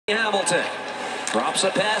Hamilton drops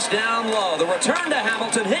a pass down low. The return to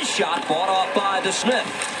Hamilton. His shot fought off by DeSmith.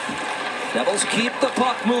 Devils keep the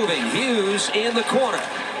puck moving. Hughes in the corner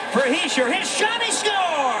for Hischier. His shot, he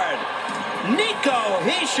scored! Nico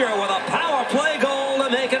Hischier with a power play goal to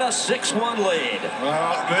make it a 6-1 lead.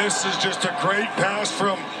 Well, this is just a great pass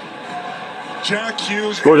from Jack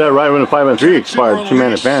Hughes. Scored that right when the 5-on-3 expired.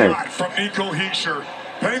 2-man advantage. From Nico Hischier.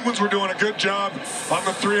 Penguins were doing a good job on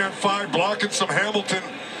the 3-on-5, blocking some Hamilton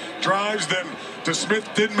drives. Then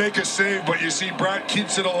DeSmith did make a save, but you see Brad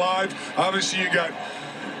keeps it alive. Obviously, you got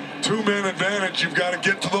 2-man advantage. You've got to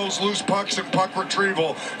get to those loose pucks and puck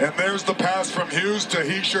retrieval. And there's the pass from Hughes to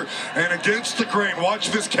Hischier. And against the grain,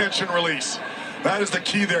 watch this catch and release. That is the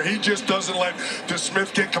key there. He just doesn't let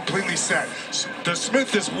DeSmith get completely set.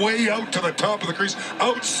 DeSmith is way out to the top of the crease,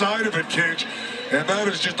 outside of it, Cage. And that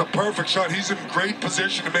is just a perfect shot. He's in great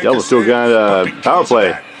position to make Devils still got power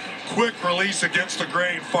play. Quick release against the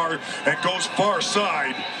grain far and goes far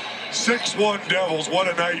side. 6-1 Devils. What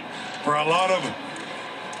a night for a lot of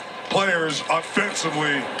players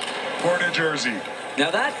offensively for New Jersey. Now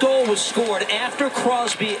that goal was scored after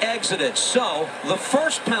Crosby exited, so the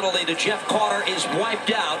first penalty to Jeff Carter is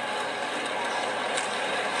wiped out.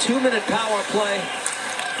 2-minute power play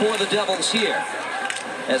for the Devils here,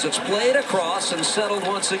 as it's played across and settled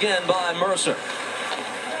once again by Mercer.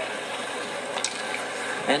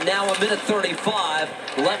 And now 1:35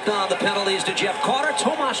 left on the penalties to Jeff Carter.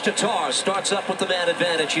 Tomas Tatar starts up with the man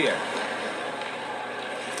advantage here.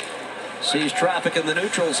 Sees traffic in the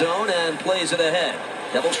neutral zone and plays it ahead.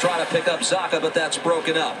 Devils try to pick up Zacha, but that's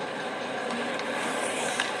broken up.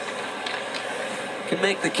 Can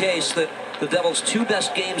make the case that the Devils' 2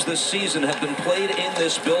 best games this season have been played in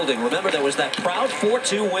this building. Remember, there was that proud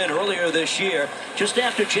 4-2 win earlier this year, just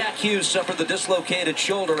after Jack Hughes suffered the dislocated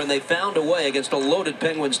shoulder, and they found a way against a loaded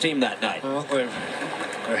Penguins team that night. Well,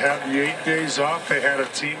 they had the 8 days off. They had a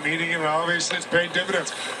team meeting, and obviously it's paid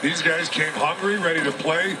dividends. These guys came hungry, ready to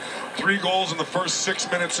play. 3 goals in the first 6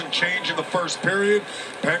 minutes and change in the first period.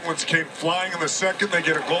 Penguins came flying in the second. They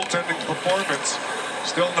get a goaltending performance.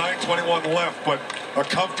 Still 9:21 left, but a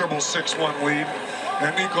comfortable 6-1 lead.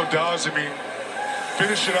 And Nico Daws, I mean,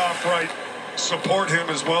 finish it off right. Support him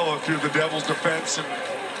as well through the Devils' defense, and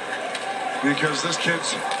because this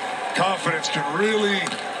kid's confidence can really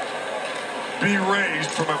be raised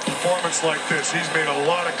from a performance like this. He's made a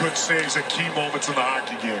lot of good saves at key moments in the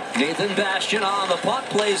hockey game. Nathan Bastian on the puck,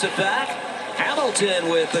 plays it back. Hamilton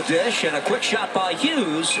with the dish, and a quick shot by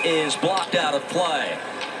Hughes is blocked out of play.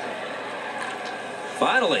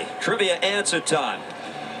 Finally, trivia answer time.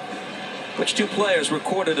 Which 2 players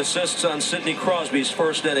recorded assists on Sidney Crosby's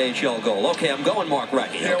first NHL goal? Okay, I'm going Mark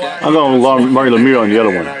Recchi. Okay. I'm going Mario Lemieux on the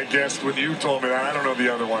other one. I guessed when you told me that. I don't know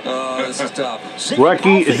the other one. This is tough.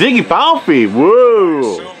 Recchi, Ziggy Palffy. Whoa. I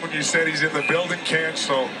assume when you said he's in the building, Can't,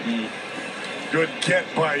 so good get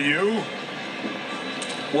by you.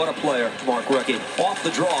 What a player, Mark Recchi. Off the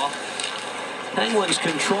draw. Penguins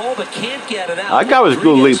control, but can't get it out. That guy was a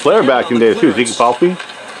good lead player back in the day, too, Ziggy Palffy.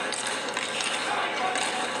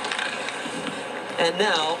 And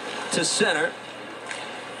now to center,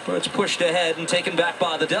 where it's pushed ahead and taken back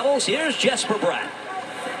by the Devils. Here's Jesper Bratt.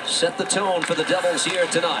 Set the tone for the Devils here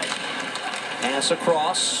tonight. Pass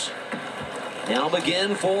across. Now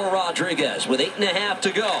McGinn for Rodriguez with 8.5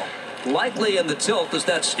 to go. Likely in the tilt as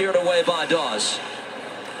that's steered away by Dawes.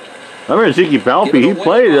 I remember Ziggy Palffy. He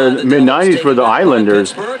played in the mid-90s for the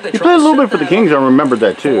Islanders. He played a little bit for the Kings. I remember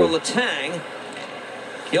that, too. For Letang.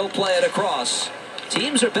 He'll play it across.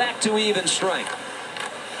 Teams are back to even strength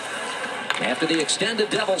after the extended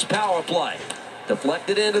Devils power play.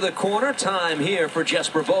 Deflected into the corner. Time here for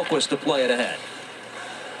Jesper Boqvist to play it ahead.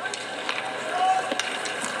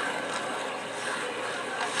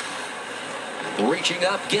 Reaching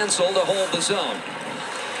up, Gensel to hold the zone.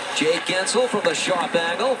 Jake Gensel from the sharp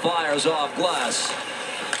angle fires off glass.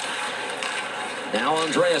 Now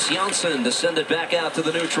Andreas Johnsson to send it back out to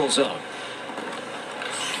the neutral zone.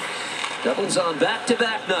 Devils on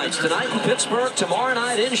back-to-back nights. Tonight in Pittsburgh, tomorrow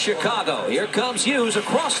night in Chicago. Here comes Hughes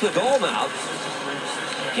across the goal mouth.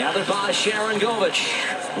 Gathered by Sharon Govich,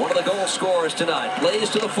 one of the goal scorers tonight. Plays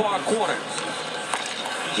to the far corner.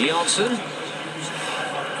 Johnsson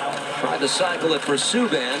tried to cycle it for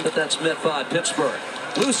Subban, but that's met by Pittsburgh.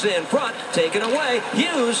 Loose in front, taken away.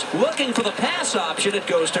 Hughes looking for the pass option. It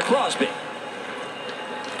goes to Crosby.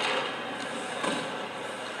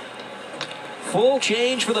 Full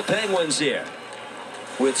change for the Penguins here,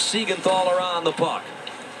 with Siegenthaler on the puck.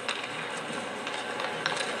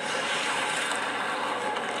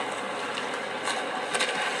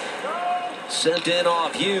 Sent in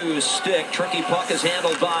off Hughes' stick. Tricky puck is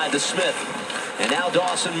handled by DeSmith. And now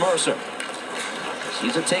Dawson Mercer.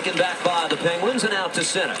 He's taken back by the Penguins and out to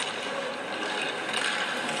center.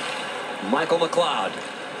 Michael McLeod.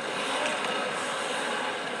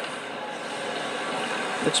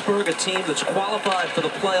 Pittsburgh, a team that's qualified for the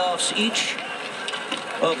playoffs each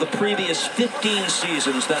of the previous 15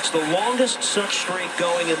 seasons. That's the longest such streak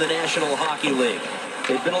going in the National Hockey League.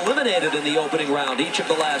 They've been eliminated in the opening round each of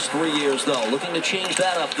the last 3 years, though. Looking to change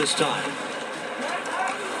that up this time.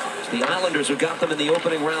 It's the Islanders who got them in the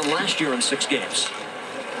opening round last year in 6 games.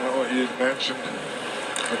 Well, you mentioned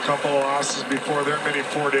a couple of losses before their mini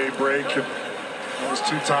 4-day break. And those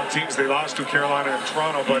 2 top teams they lost to, Carolina and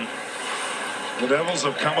Toronto, but the Devils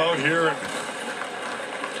have come out here and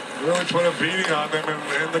really put a beating on them,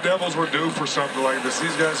 and the Devils were due for something like this.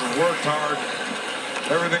 These guys have worked hard.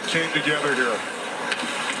 Everything came together here.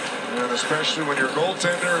 And especially when your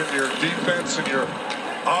goaltender and your defense and your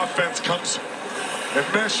offense comes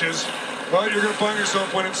and meshes, well, you're going to find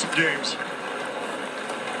yourself winning some games.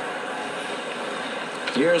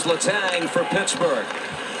 Here's Letang for Pittsburgh.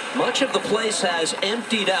 Much of the place has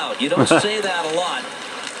emptied out. You don't say that a lot.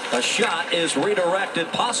 A shot is redirected,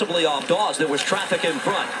 possibly off Dawes. There was traffic in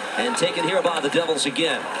front, and taken here by the Devils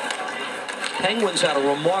again. Penguins had a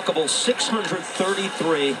remarkable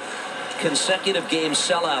 633 consecutive game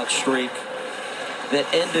sellout streak that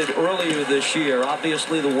ended earlier this year.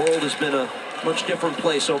 Obviously, the world has been a much different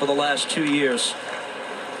place over the last 2 years.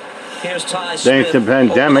 Here's Ty Smith thanks to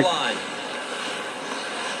pandemic.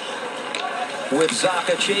 With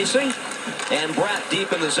Zacha chasing, and Bratt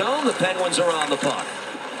deep in the zone. The Penguins are on the puck.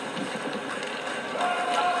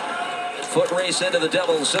 Foot race into the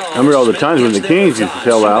Devils' zone. I remember all the times when the Kings used to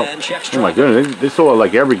sell out. Oh my goodness, they sold out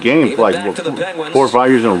like every game for like 4 or 5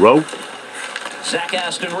 years in a row. Zach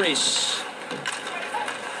Aston Reese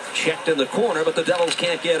checked in the corner, but the Devils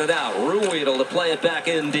can't get it out. Ruhwedel to play it back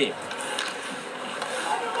in deep.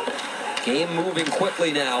 Game moving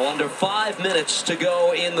quickly now. Under 5 minutes to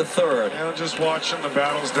go in the third. And just watching the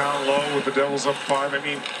battles down low with the Devils up 5. I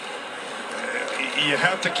mean, you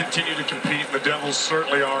have to continue to compete, and the Devils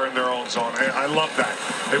certainly are in their own zone. I love that.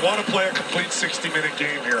 They want to play a complete 60-minute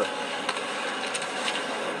game here.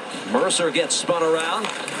 Mercer gets spun around.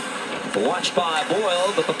 Watched by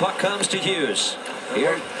Boyle, but the puck comes to Hughes.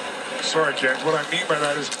 Here. Sorry, Ken. What I mean by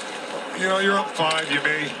that is, you know, you're up 5. You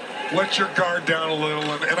may let your guard down a little,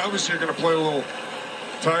 and obviously you're going to play a little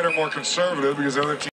tighter, more conservative because the other team